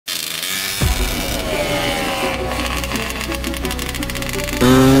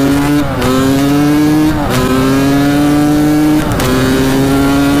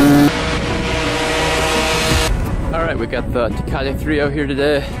with the Tecate 3 out here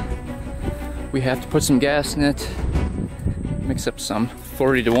today. We have to put some gas in it, mix up some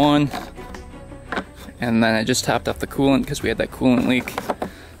 40 to 1, and then I just topped off the coolant because we had that coolant leak,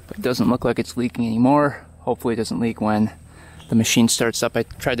 but it doesn't look like it's leaking anymore. Hopefully it doesn't leak when the machine starts up. I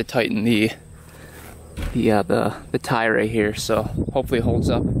tried to tighten the tie right here, so hopefully it holds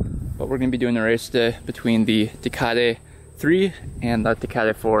up. But we're going to be doing a race today between the Tecate 3 and the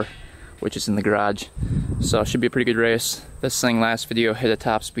Tecate 4, which is in the garage. So it should be a pretty good race. This thing last video hit a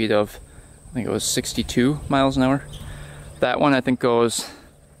top speed of, I think it was 62 miles an hour. That one I think goes,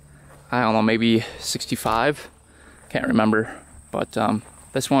 I don't know, maybe 65. Can't remember. But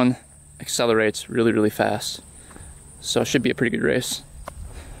this one accelerates really, really fast. So it should be a pretty good race.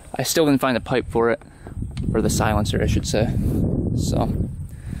 I still didn't find a pipe for it, or the silencer I should say. So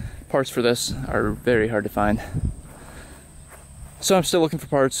parts for this are very hard to find. So I'm still looking for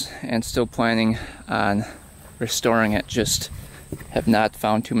parts and still planning on restoring it, just have not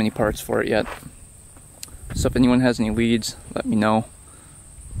found too many parts for it yet. So if anyone has any leads, let me know.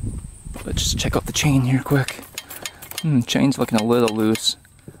 Let's just check out the chain here quick. Chain's looking a little loose.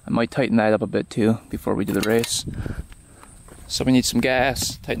 I might tighten that up a bit too before we do the race. So we need some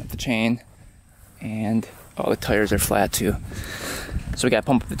gas, tighten up the chain, and oh, the tires are flat too. So we gotta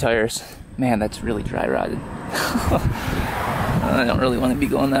pump up the tires. Man, that's really dry rotted. I don't really want to be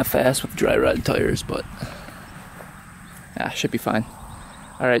going that fast with dry rotted tires, but should be fine.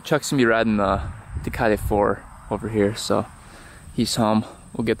 Alright, Chuck's gonna be riding the Tecate 4 over here, so he's home.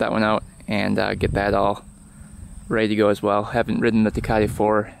 We'll get that one out and get that all ready to go as well. Haven't ridden the Tecate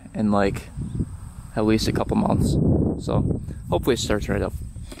 4 in like at least a couple months, so hopefully it starts right up.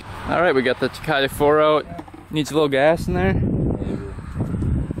 Alright, we got the Tecate 4 out. Needs a little gas in there.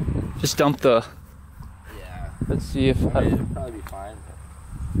 Just dump the... Let's see if I should probably be fine.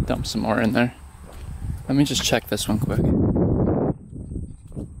 Dump some more in there. Let me just check this one quick.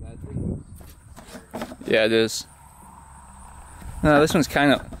 Yeah, it is. No, this one's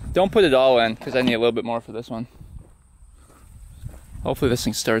kind of... Don't put it all in, because I need a little bit more for this one. Hopefully this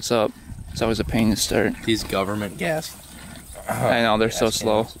thing starts up. It's always a pain to start. These government gas... I know, they're so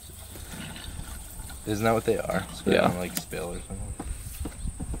slow. Isn't that what they are? So they don't like spill or something?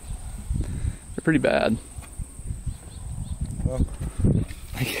 They're pretty bad. Well,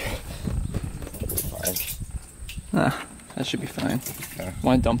 fine. That should be fine. Okay.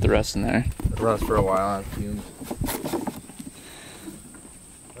 Want to dump the rest in there. It runs for a while on fumes.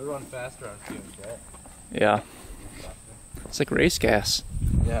 They run faster on fumes, right? Yeah. It's like race gas.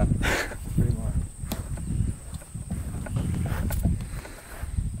 Yeah, pretty much.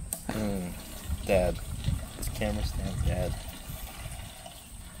 Dad. This camera stands dad.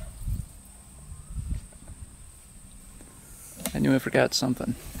 I knew I forgot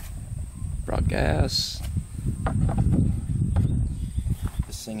something. Brought gas.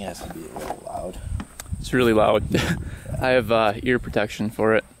 This thing has to be a little loud. It's really loud. I have ear protection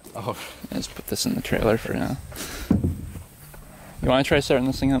for it. Oh. Let's put this in the trailer for now. You want to try starting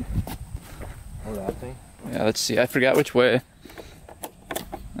this thing up? Oh, that thing? Yeah, let's see. I forgot which way.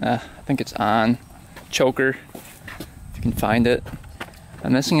 I think it's on. Choker, if you can find it.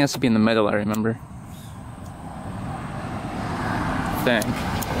 And this thing has to be in the middle, I remember. I think.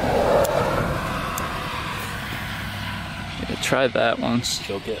 Yeah, try that once.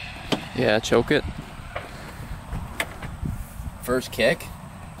 Choke it. Yeah, choke it. First kick?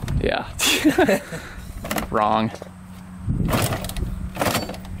 Yeah. Wrong.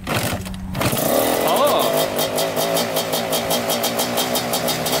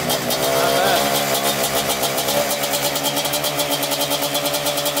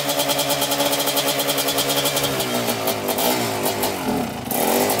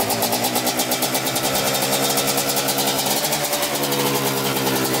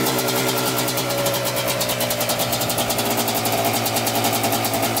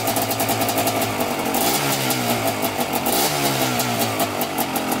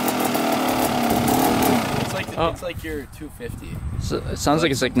 It's like you're 250. So it sounds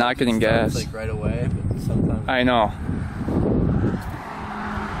like it's like not getting gas. Like right away, but sometimes. I know.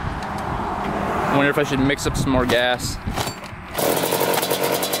 I wonder if I should mix up some more gas.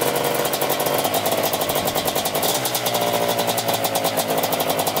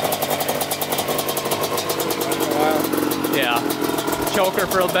 Yeah. Choker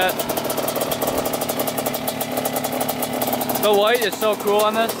for a bit. The white is so cool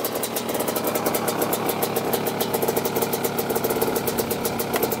on this.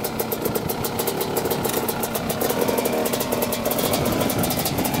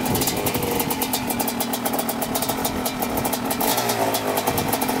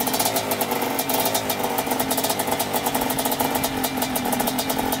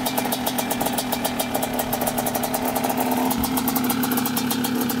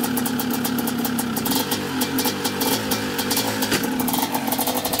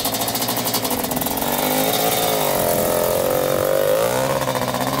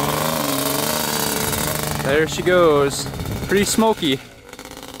 There she goes. Pretty smoky.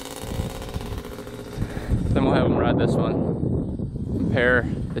 Then we'll have him ride this one. Compare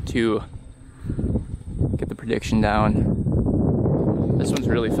the two. Get the prediction down. This one's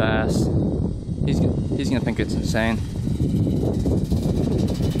really fast. He's gonna think it's insane.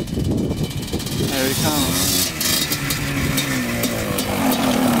 There he comes.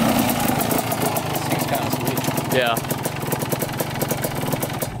 Seems kind of sweet. Yeah.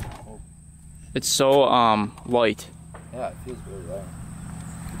 It's so light. Yeah, it feels really light.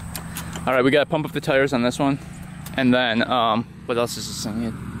 All right, we gotta pump up the tires on this one, and then what else is this thing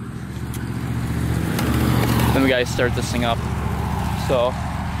need? Then we gotta start this thing up. So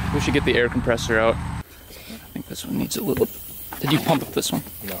we should get the air compressor out. I think this one needs a little. Did you pump up this one?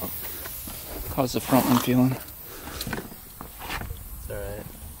 No. How's the front one feeling?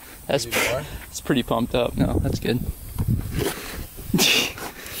 It's alright. It's pretty pumped up. No, that's good.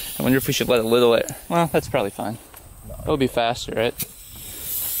 I wonder if we should let a little air. Well, that's probably fine. No. It'll be faster, right?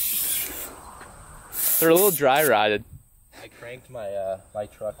 They're a little dry rotted. I cranked my my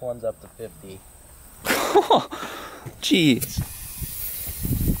truck ones up to 50. Jeez.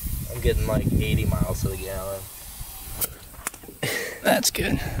 I'm getting like 80 miles to the gallon. That's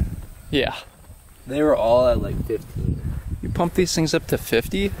good. Yeah. They were all at like 15. You pump these things up to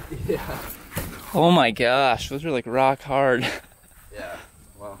 50? Yeah. Oh my gosh, those are like rock hard. Yeah.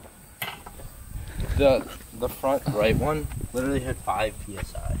 Wow. The front right one literally had 5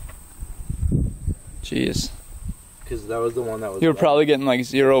 psi. Jeez. Because that was the one that was. You were probably getting like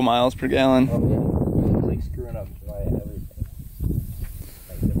 0 miles per gallon. Oh, yeah. It was like screwing up my everything.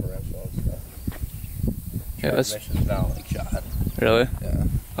 Like differential and stuff. Yeah, that's Transmission's now like shot. really. Yeah.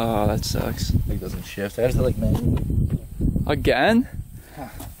 Oh, that sucks. Like doesn't shift. I have to like manually. Again?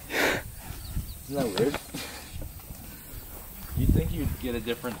 Isn't that weird? You'd think you'd get a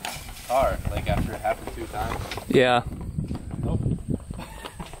different car, like after it happened 2 times. Yeah. Nope.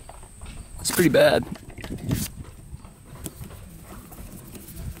 It's pretty bad.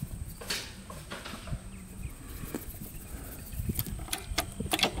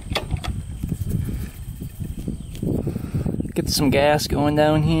 Get some gas going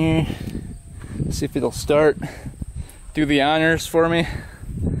down here. See if it'll start. Do the honors for me. I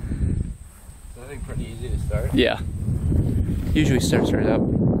think pretty easy to start. Yeah. Usually starts right up.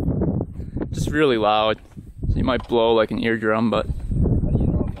 Just really loud. So you might blow like an eardrum, but. How do you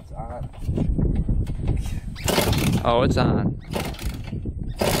know if it's on? Oh, it's on.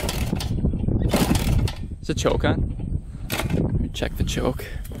 Is the choke on? Let me check the choke.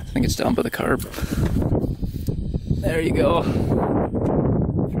 I think it's down by the carb. There you go.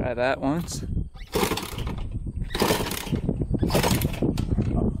 Try that once.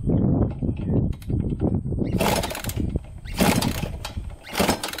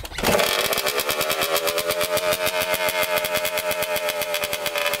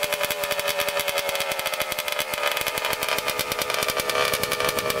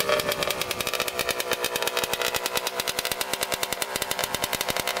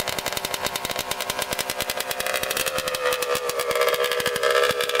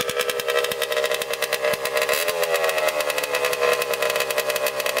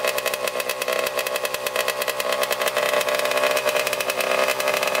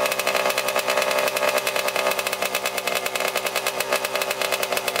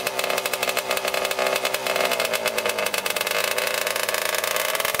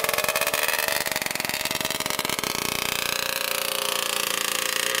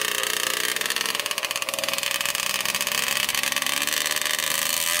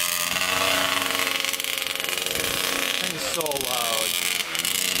 So loud.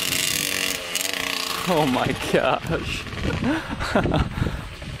 Oh my gosh.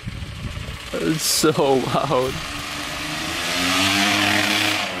 It's so loud.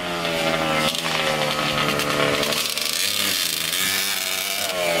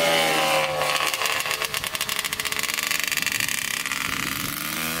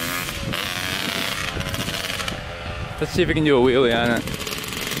 Let's see if we can do a wheelie on it.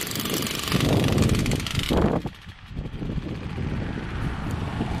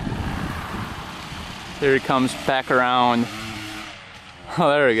 There he comes back around. Oh,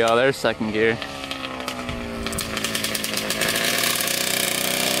 there we go. There's second gear.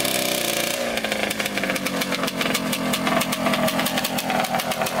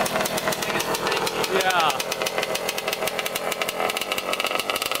 Yeah.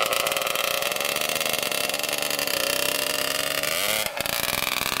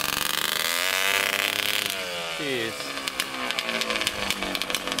 Jeez.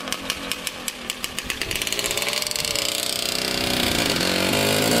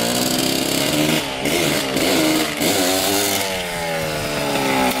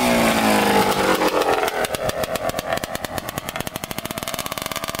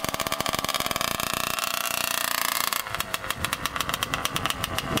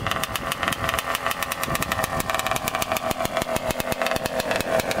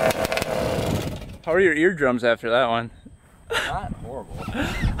 are your eardrums after that one? Not horrible.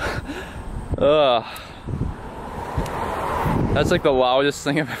 Ugh. That's like the loudest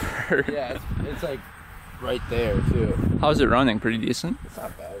thing I've ever heard. Yeah, it's like right there too. How's it running? Pretty decent? It's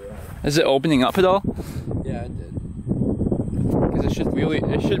not bad, really. Is it opening up at all? Yeah, it did. Because it should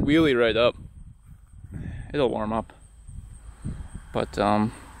wheelie right up. It'll warm up. But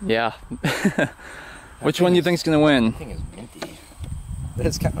yeah. Which one do you think's gonna win? That thing is minty.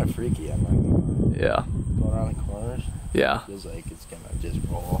 It's kind of freaky. I'm like, Yeah. going around the corners. Yeah. Feels like it's gonna just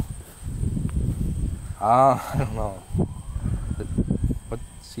roll. I don't know. What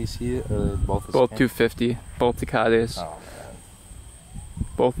CC are both? The Both same? 250. Both Tecates. Oh man.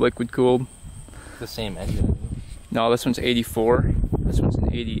 Both liquid cooled. The same engine. No, this one's 84. This one's an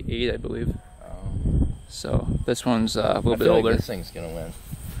 88, I believe. So this one's a little bit older. This thing's gonna win.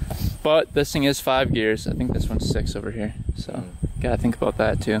 But this thing is 5 gears. I think this one's 6 over here. So gotta think about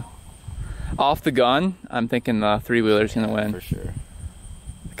that too. Off the gun, I'm thinking the 3-wheeler's gonna win. For sure.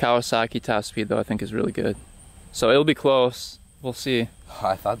 The Kawasaki top speed though, I think is really good. So it'll be close. We'll see. Oh,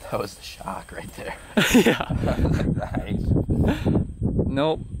 I thought that was the shock right there. Yeah. Nice.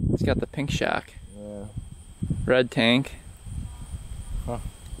 Nope. It's got the pink shock. Yeah. Red tank. Huh.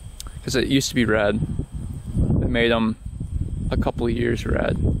 Because it used to be red. They made them a couple of years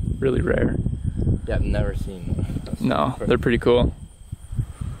red. Really rare. Yeah, I've never seen them. No, they're pretty cool.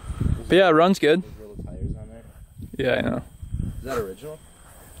 But yeah, it runs good. There's little tires on there. Yeah, I know. Is that original?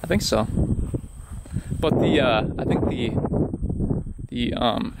 I think so. But the I think the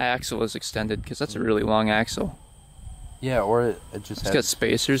axle is extended because that's a really long axle. Yeah, or it just It's has got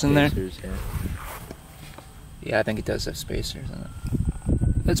spacers in there. Yeah. Yeah, I think it does have spacers in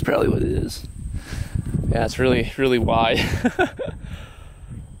it. That's probably what it is. Yeah, it's really wide.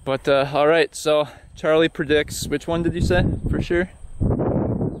 But all right, so Charlie predicts, which one did you say for sure?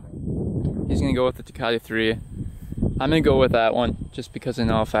 He's gonna go with the Tecate 3. I'm gonna go with that one just because I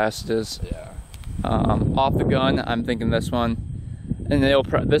know how fast it is. Yeah. Off the gun, I'm thinking this one, and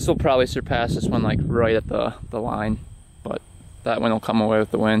this will probably surpass this one like right at the line, but that one will come away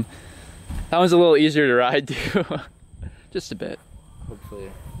with the win. That one's a little easier to ride too, just a bit.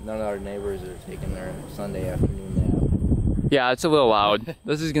 Hopefully none of our neighbors are taking their Sunday afternoon nap. Yeah, it's a little loud.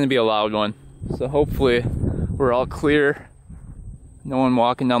 This is gonna be a loud one, so hopefully we're all clear. No one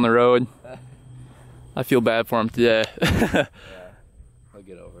walking down the road. I feel bad for him today. Yeah, I'll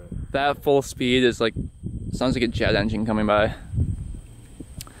get over it. That full speed is like, sounds like a jet engine coming by.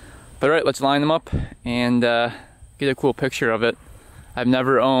 But all right, let's line them up and get a cool picture of it. I've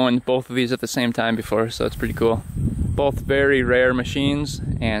never owned both of these at the same time before, so it's pretty cool. Both very rare machines,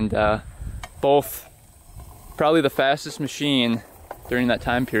 and both probably the fastest machine during that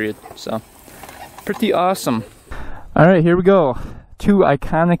time period, so pretty awesome. All right, here we go. 2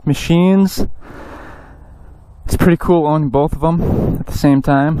 iconic machines. It's pretty cool owning both of them at the same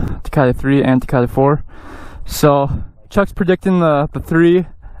time, Tecate 3 and Tecate 4. So Chuck's predicting the 3.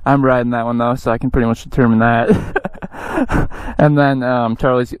 I'm riding that one though, so I can pretty much determine that. And then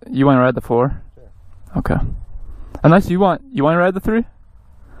Charlie's, you want to ride the 4? Sure. Okay. Unless you want to ride the 3?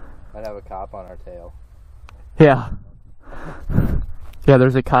 Might have a cop on our tail. Yeah. Yeah,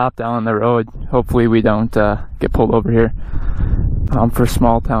 there's a cop down on the road. Hopefully we don't get pulled over here for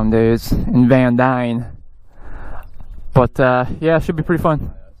small town days in Van Dyne. But yeah, it should be pretty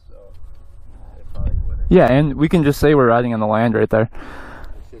fun. Yeah, and we can just say we're riding on the land right there.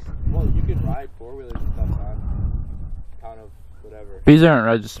 It's just, well, you can ride 4-wheelers and stuff on account of whatever. These aren't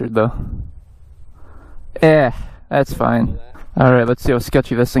registered though. That's fine. Alright, let's see how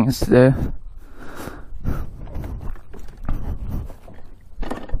sketchy this thing is today.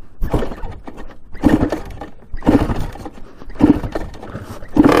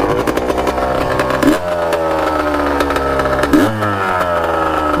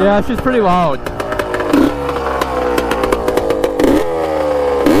 Yeah, she's pretty loud.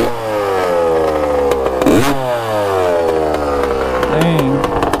 Dang.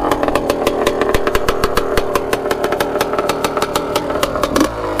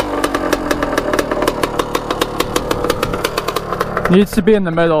 Needs to be in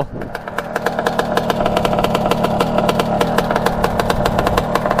the middle.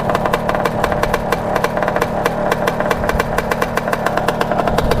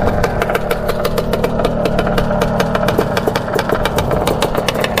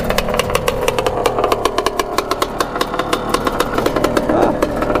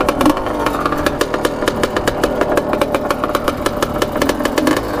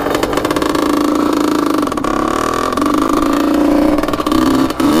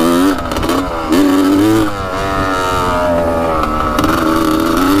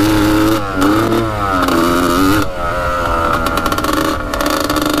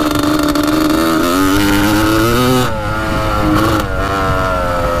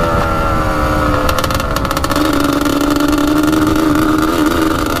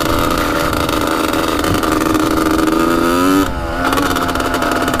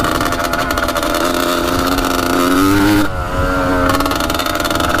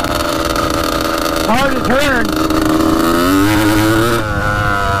 hard to turn.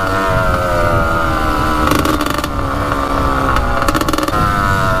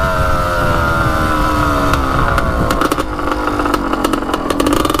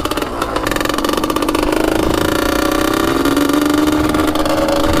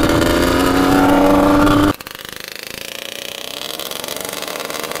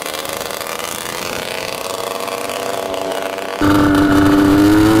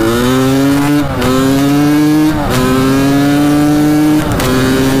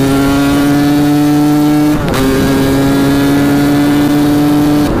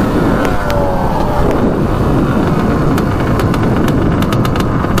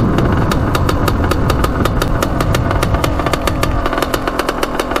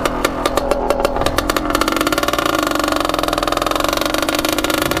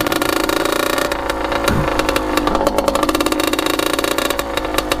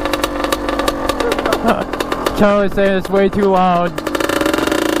 Charlie's saying it's way too loud.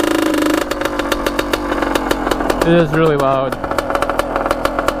 It is really loud.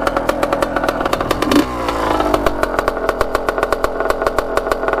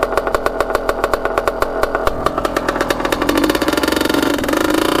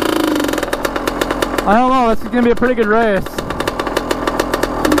 I don't know, this is gonna be a pretty good race.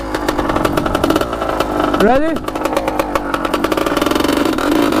 Ready?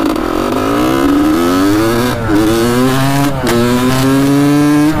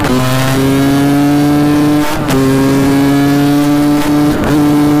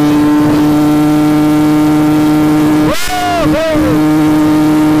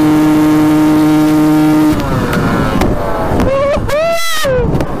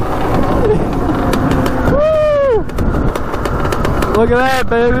 Look at that,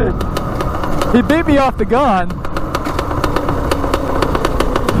 baby. He beat me off the gun.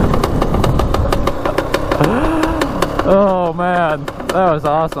 Oh man, that was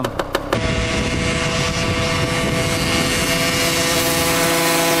awesome.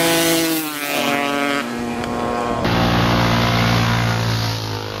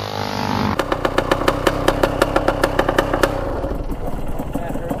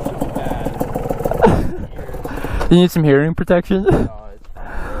 You need some hearing protection? No, it's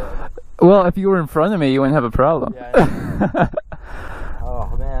fine. Well, if you were in front of me, you wouldn't have a problem. Yeah,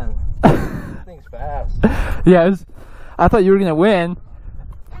 oh man, this thing's fast. Yeah, I thought you were gonna win.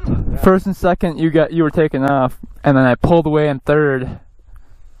 Yeah. First and second, you were taking off, and then I pulled away in third.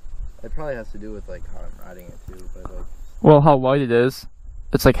 It probably has to do with like how I'm riding it too, but like. Well, how light it is.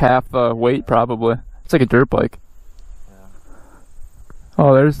 It's like half the weight probably. It's like a dirt bike. Yeah.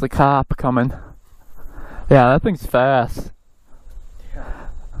 Oh, there's the cop coming. Yeah, that thing's fast. Yeah.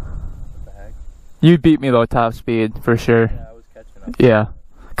 What the heck? You beat me though, top speed for sure. Yeah, I was catching up. Yeah,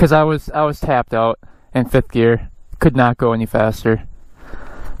 cause I was tapped out in 5th gear. Could not go any faster.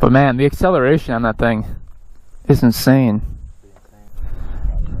 But man, the acceleration on that thing is insane.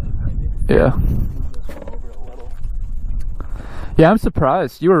 Yeah. Yeah, I'm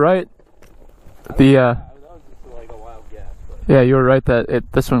surprised. You were right. That was just like a wild guess. But Yeah, you were right that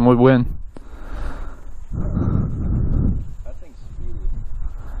this one would win. that thing's speedy.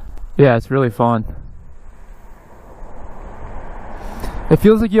 Yeah, it's really fun. It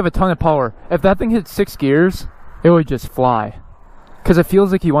feels like you have a ton of power. If that thing hits 6 gears, it would just fly. Because it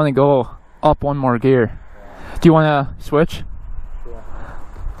feels like you want to go up one more gear. Yeah. Do you want to switch? Yeah.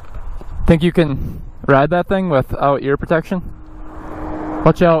 Think you can ride that thing without ear protection?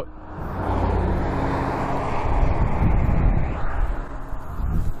 Watch out.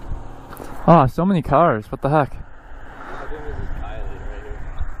 Ah, so many cars. What the heck? I think this is Kylie right here.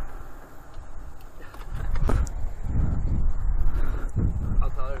 I'll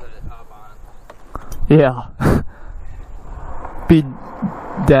tell her to hop on. Yeah. Be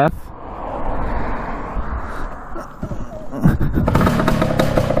deaf.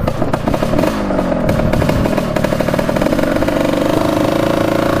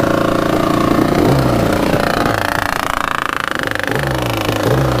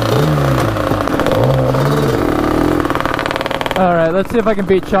 Alright, let's see if I can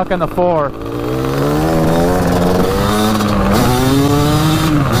beat Chuck on the 4.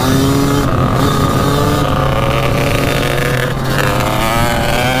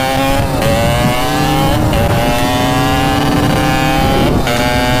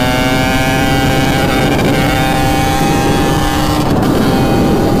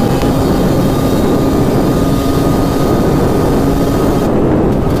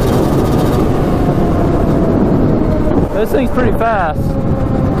 This thing's pretty fast.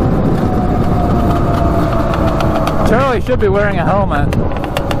 Charlie should be wearing a helmet.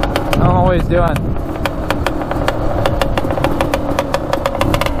 I don't know what he's doing.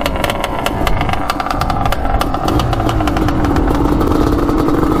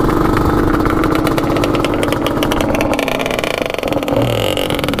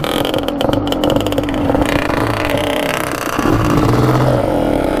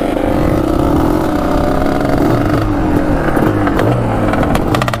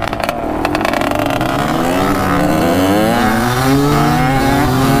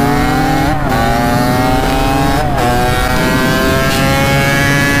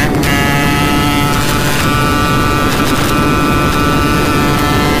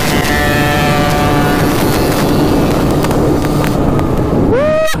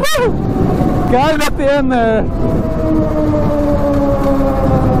 Got him at the end there.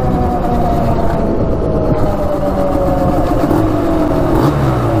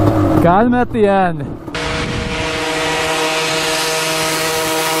 Got him at the end.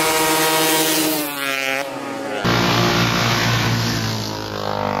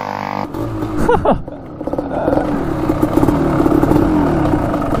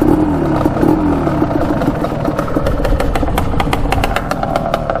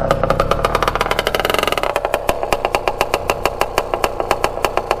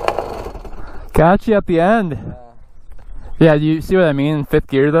 Got you at the end. Yeah, do you see what I mean in fifth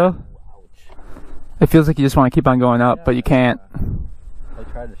gear though? It feels like you just want to keep on going up, but you can't. I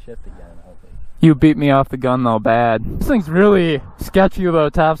tried to shift again. You beat me off the gun though bad. This thing's really sketchy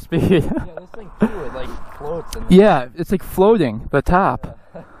about top speed. Yeah, this thing too, it like floats. Yeah, it's like floating, the top.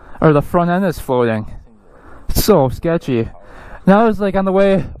 Or the front end is floating. It's so sketchy. Now it's like on the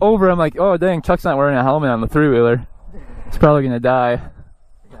way over, I'm like, oh dang, Chuck's not wearing a helmet on the three-wheeler. He's probably gonna die.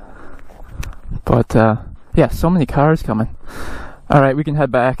 But yeah, so many cars coming. Alright, we can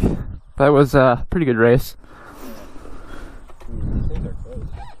head back. That was a pretty good race. These things are close.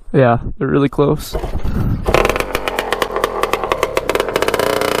 Yeah, they're really close.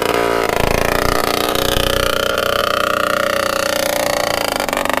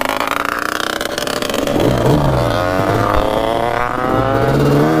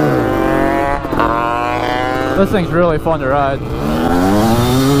 This thing's really fun to ride.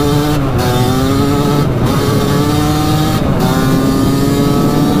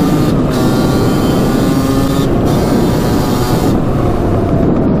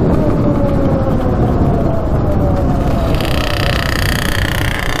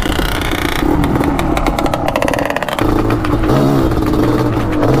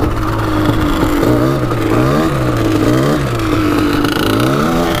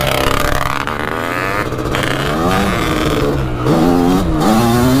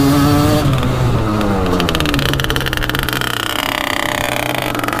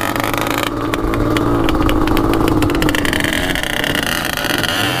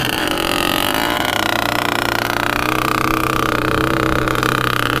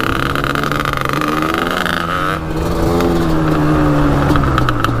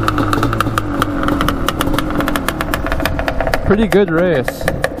 Pretty good race.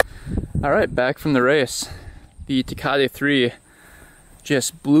 Alright, back from the race. The Tecate 3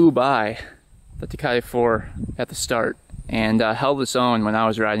 just blew by the Tecate 4 at the start and held its own when I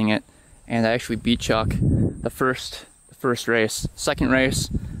was riding it, and I actually beat Chuck the first race. Second race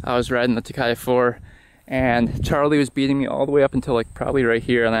I was riding the Tecate 4 and Charlie was beating me all the way up until like probably right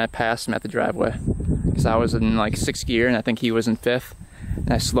here, and then I passed him at the driveway because I was in like 6th gear and I think he was in 5th,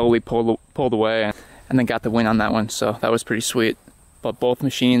 and I slowly pulled away and then got the win on that one, so that was pretty sweet. But both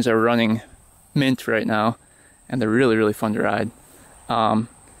machines are running mint right now, and they're really, really fun to ride.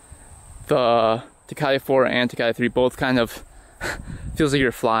 The Tecate 4 and Tecate 3 both kind of feels like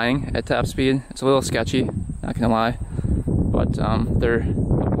you're flying at top speed. It's a little sketchy, not gonna lie, but they're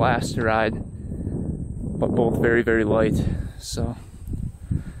a blast to ride, but both very, very light, so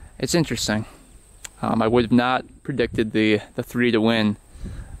it's interesting. I would have not predicted the 3 to win,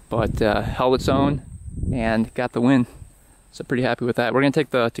 but held its own and got the win. So pretty happy with that. We're gonna take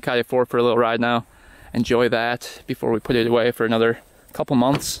the Tecate 4 for a little ride now, enjoy that before we put it away for another couple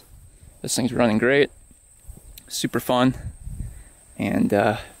months. This thing's running great, super fun, and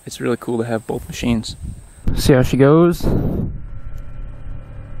it's really cool to have both machines. See how she goes.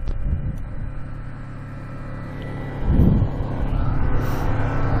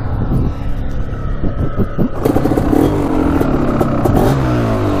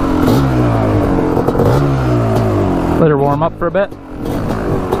 Let her warm up for a bit.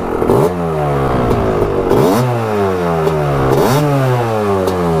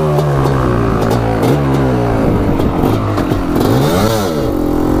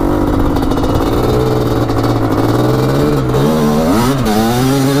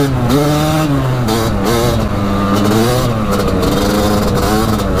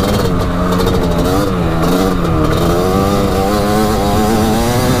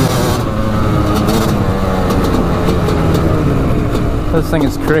 This thing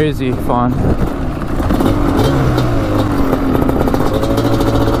is crazy fun.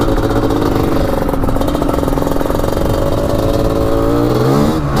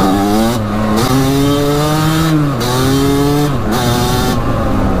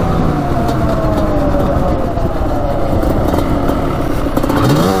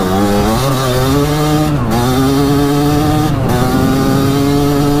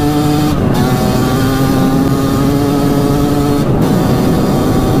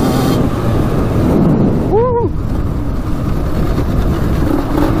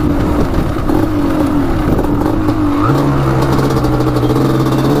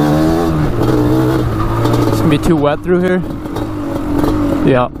 too wet through here?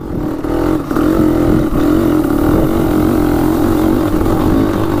 Yeah.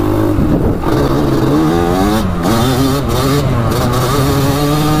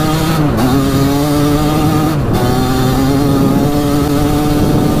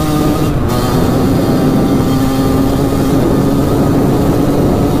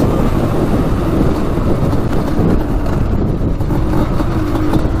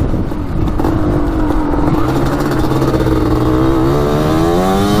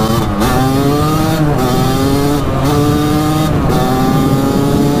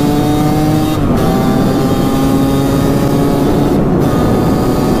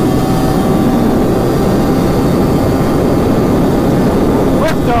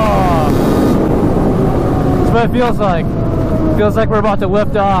 What it feels like. Feels like we're about to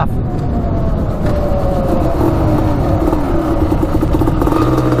lift off.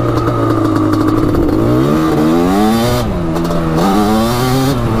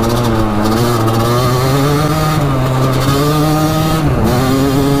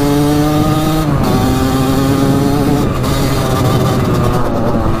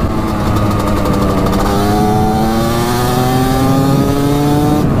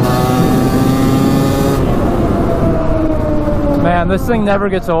 Man, this thing never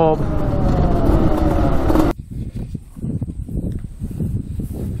gets old.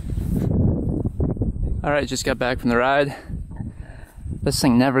 Alright, just got back from the ride. This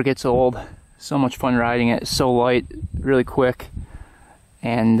thing never gets old. So much fun riding it. It's so light, really quick,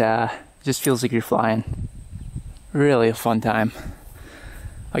 and just feels like you're flying. Really a fun time.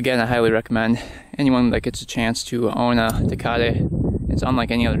 Again, I highly recommend anyone that gets a chance to own a Tecate. It's unlike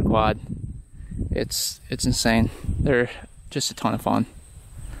any other quad. It's insane. They're just a ton of fun.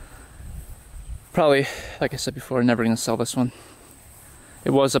 Probably, like I said before, never gonna sell this one.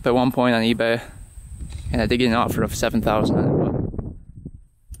 It was up at one point on eBay, and I did get an offer of $7,000 on it,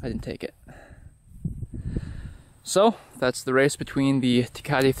 but I didn't take it. So that's the race between the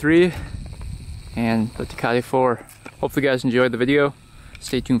Tecate 3 and the Tecate 4. Hopefully you guys enjoyed the video.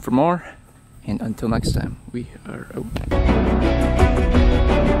 Stay tuned for more, and until next time, we are out.